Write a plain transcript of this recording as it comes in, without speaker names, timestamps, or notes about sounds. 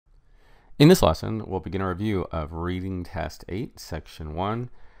In this lesson, we'll begin a review of Reading Test 8, Section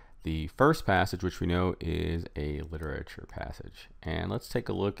 1. The first passage, which we know is a literature passage. And let's take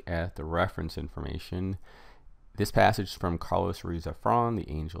a look at the reference information. This passage is from Carlos Ruiz Zafran, The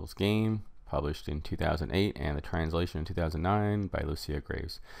Angel's Game, published in 2008, and the translation in 2009 by Lucia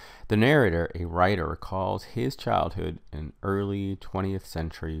Graves. The narrator, a writer, recalls his childhood in early 20th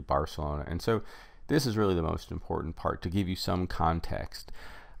century Barcelona. And so this is really the most important part, to give you some context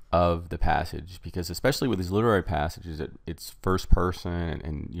of the passage, because especially with these literary passages, it's first person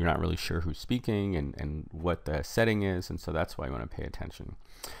and you're not really sure who's speaking and what the setting is, and so that's why you want to pay attention.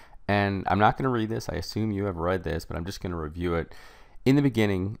 And I'm not going to read this. I assume you have read this, but I'm just going to review it. In the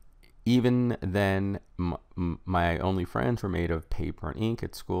beginning, even then, my only friends were made of paper and ink.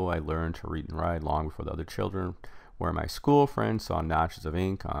 At school, I learned to read and write long before the other children. Where my school friends saw notches of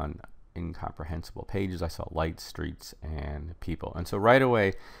ink on incomprehensible pages, I saw lights, streets, and people. And so right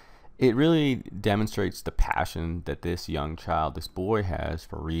away, it really demonstrates the passion that this young child, this boy, has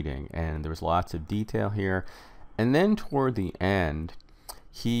for reading. And there was lots of detail here. And then toward the end,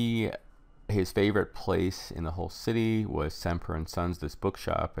 his favorite place in the whole city was Semper and Sons, this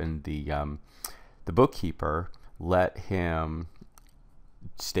bookshop, and the bookkeeper let him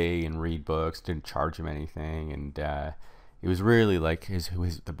stay and read books, didn't charge him anything, and it was really like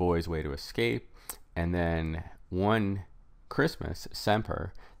the boy's way to escape. And then one Christmas,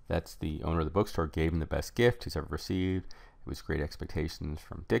 Semper, that's the owner of the bookstore, gave him the best gift he's ever received. It was Great Expectations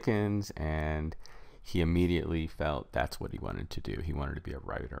from Dickens, and he immediately felt that's what he wanted to do. He wanted to be a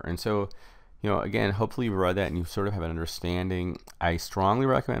writer. And so, again, hopefully you read that and you sort of have an understanding. I strongly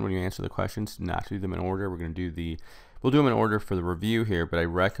recommend when you answer the questions not to do them in order. We'll do them in order for the review here, but I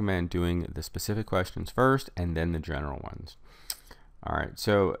recommend doing the specific questions first and then the general ones. All right,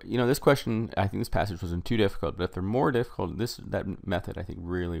 so this question, I think this passage wasn't too difficult, but if they're more difficult, that method I think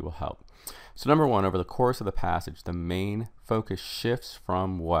really will help. So number one, over the course of the passage, the main focus shifts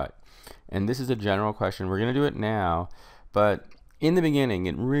from what? And this is a general question. We're going to do it now, but in the beginning,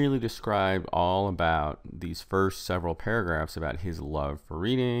 it really described all about these first several paragraphs about his love for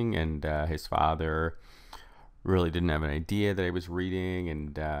reading, and his father really didn't have an idea that he was reading,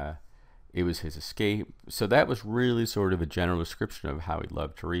 and it was his escape. So that was really sort of a general description of how he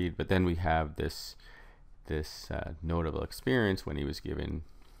loved to read. But then we have this notable experience when he was given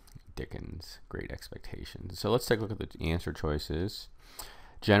Dickens' Great Expectations. So let's take a look at the answer choices.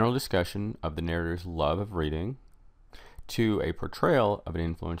 General discussion of the narrator's love of reading. 2, a portrayal of an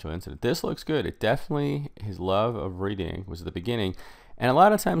influential incident. This looks good. It definitely, his love of reading was at the beginning. And a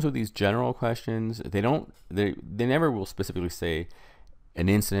lot of times with these general questions, they never will specifically say an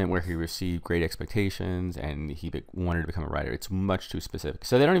incident where he received great expectations and he wanted to become a writer. It's much too specific.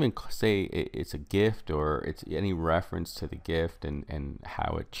 So they don't even say it's a gift or it's any reference to the gift and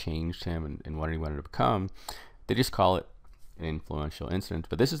how it changed him and what he wanted to become. They just call it an influential incident.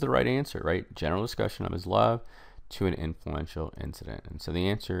 But this is the right answer, right? General discussion of his love to an influential incident. And so the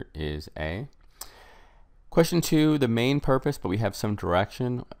answer is A. Question 2, the main purpose, but we have some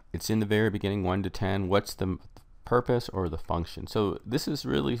direction. It's in the very beginning, 1 to 10. What's the purpose or the function? So this is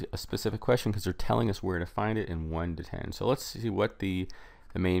really a specific question because they're telling us where to find it in 1 to 10. So let's see what the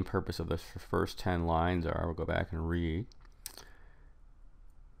main purpose of the first 10 lines are. We'll go back and read.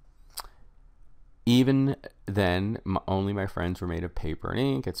 Even then, only my friends were made of paper and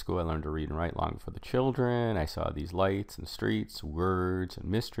ink. At school, I learned to read and write long before the children. I saw these lights and streets, words and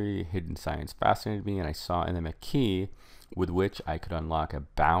mystery. Hidden science fascinated me, and I saw in them a key with which I could unlock a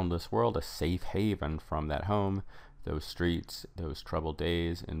boundless world, a safe haven from that home, those streets, those troubled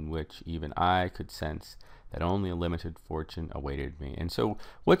days in which even I could sense that only a limited fortune awaited me. And so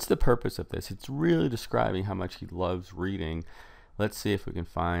what's the purpose of this? It's really describing how much he loves reading. Let's see if we can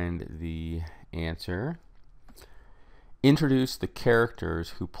find the answer. Introduce the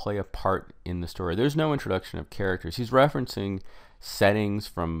characters who play a part in the story. There's no introduction of characters. He's referencing settings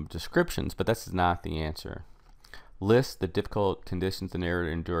from descriptions, but that's not the answer. List the difficult conditions the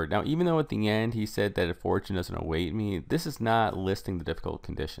narrator endured. Now, even though at the end he said that a fortune doesn't await me, this is not listing the difficult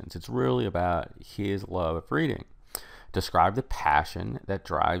conditions. It's really about his love of reading. Describe the passion that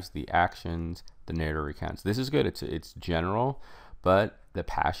drives the actions the narrator recounts. This is good. It's general, but the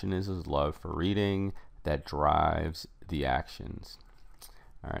passion is his love for reading that drives the actions.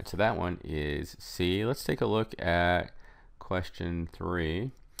 All right, so that one is C. Let's take a look at question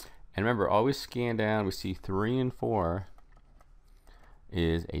 3. And remember, always scan down. We see 3 and 4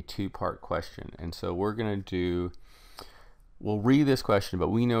 is a 2-part question. And so we'll read this question, but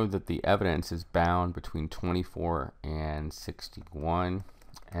we know that the evidence is bound between 24 and 61.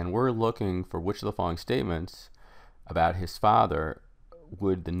 And we're looking for which of the following statements about his father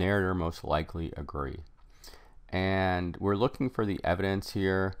would the narrator most likely agree? And we're looking for the evidence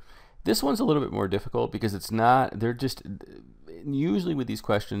here. This one's a little bit more difficult because it's not, they're just, usually with these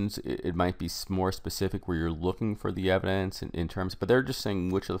questions, it might be more specific where you're looking for the evidence in terms, but they're just saying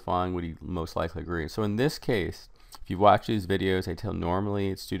which of the following would he most likely agree. So in this case, if you watch these videos, I tell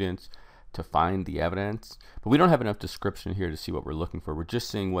normally students to find the evidence, but we don't have enough description here to see what we're looking for. We're just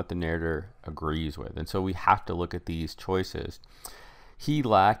seeing what the narrator agrees with. And so we have to look at these choices. He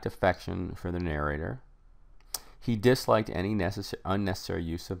lacked affection for the narrator. He disliked any unnecessary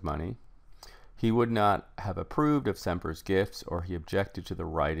use of money. He would not have approved of Semper's gifts, or he objected to the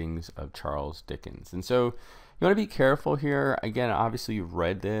writings of Charles Dickens. And so you want to be careful here. Again, obviously you've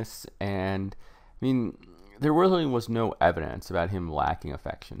read this, and I mean, there really was no evidence about him lacking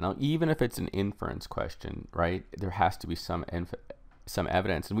affection. Now, even if it's an inference question, right, there has to be some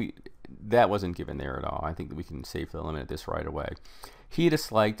evidence, and that wasn't given there at all. I think that we can safely eliminate this right away. He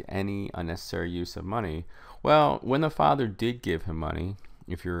disliked any unnecessary use of money. Well, when the father did give him money,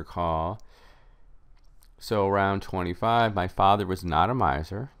 if you recall, so around 25, my father was not a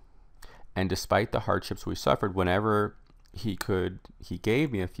miser, and despite the hardships we suffered, whenever he could, he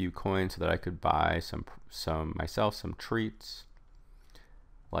gave me a few coins so that I could buy myself some treats.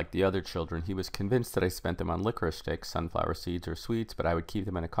 Like the other children, he was convinced that I spent them on licorice sticks, sunflower seeds, or sweets, but I would keep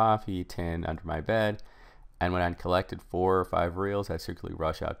them in a coffee tin under my bed, and when I'd collected 4 or 5 reals, I'd secretly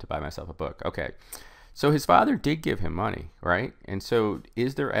rush out to buy myself a book. Okay, so his father did give him money, right? And so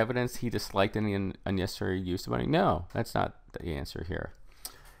is there evidence he disliked any unnecessary use of money? No, that's not the answer here.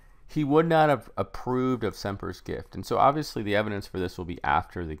 He would not have approved of Semper's gift. And so obviously the evidence for this will be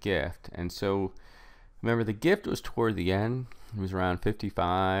after the gift. And so remember, the gift was toward the end. It was around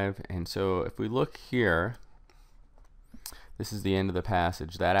 55. And so if we look here, this is the end of the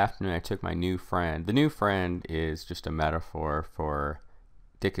passage. That afternoon I took my new friend. The new friend is just a metaphor for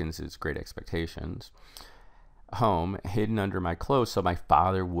Dickens's Great Expectations. Home, hidden under my clothes so my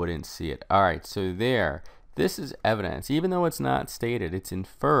father wouldn't see it. All right, so there. This is evidence. Even though it's not stated, it's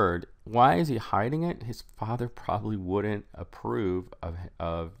inferred. Why is he hiding it? His father probably wouldn't approve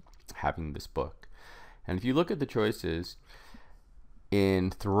of having this book. And if you look at the choices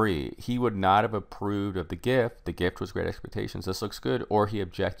in 3, he would not have approved of the gift. The gift was Great Expectations. This looks good. Or he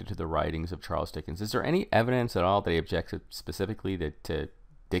objected to the writings of Charles Dickens. Is there any evidence at all that he objected specifically to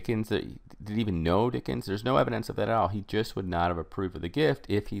Dickens, that he didn't even know Dickens? There's no evidence of that at all. He just would not have approved of the gift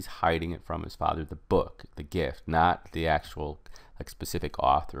if he's hiding it from his father, the book, the gift, not the actual specific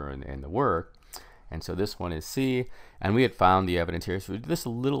author and the work. And so this one is C, and we had found the evidence here. So we did this a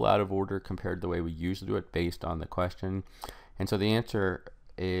little out of order compared to the way we usually do it based on the question. And so the answer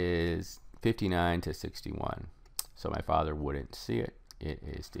is 59 to 61. So my father wouldn't see it. It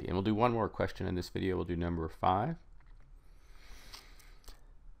is D. And we'll do one more question in this video. We'll do number 5.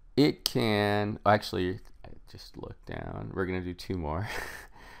 It can, actually, I just looked down. We're going to do 2 more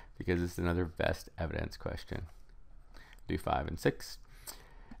because it's another best evidence question. Do 5 and 6.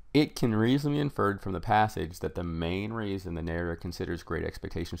 It can reasonably be inferred from the passage that the main reason the narrator considers Great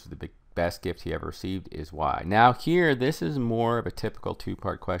Expectations to the best gift he ever received is why. Now here, this is more of a typical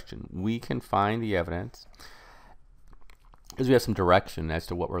 2-part question. We can find the evidence because we have some direction as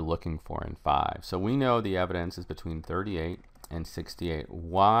to what we're looking for in 5. So we know the evidence is between 38 and 68.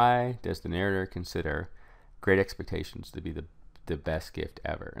 Why does the narrator consider Great Expectations to be the best gift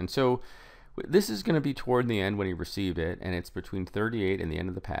ever? And so this is going to be toward the end when he received it, and it's between 38 and the end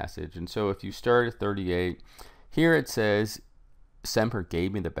of the passage. And so if you start at 38, here it says Semper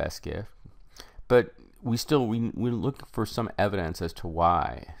gave me the best gift, but we're looking for some evidence as to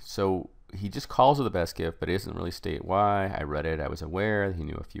why. So he just calls it the best gift, but it doesn't really state why. I read it, I was aware that he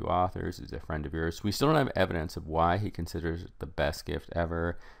knew a few authors, he's a friend of yours. We still don't have evidence of why he considers it the best gift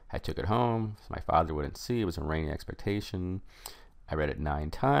ever. I took it home so my father wouldn't see. It was a rainy expectation. I read it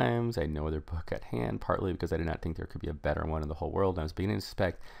 9 times. I had no other book at hand, partly because I did not think there could be a better one in the whole world. I was beginning to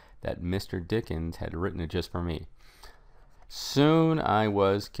suspect that Mr. Dickens had written it just for me. Soon I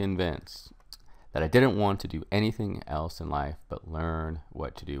was convinced that I didn't want to do anything else in life but learn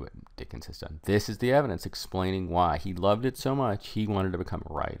what to do what Dickens has done. This is the evidence explaining why. He loved it so much, he wanted to become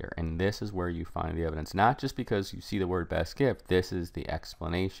a writer. And this is where you find the evidence. Not just because you see the word best gift. This is the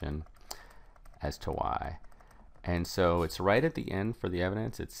explanation as to why. And so it's right at the end for the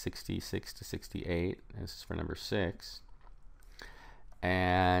evidence. It's 66 to 68. This is for number 6.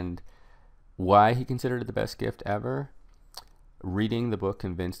 And why he considered it the best gift ever? Reading the book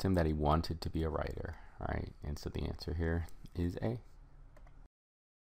convinced him that he wanted to be a writer, right? And so the answer here is A.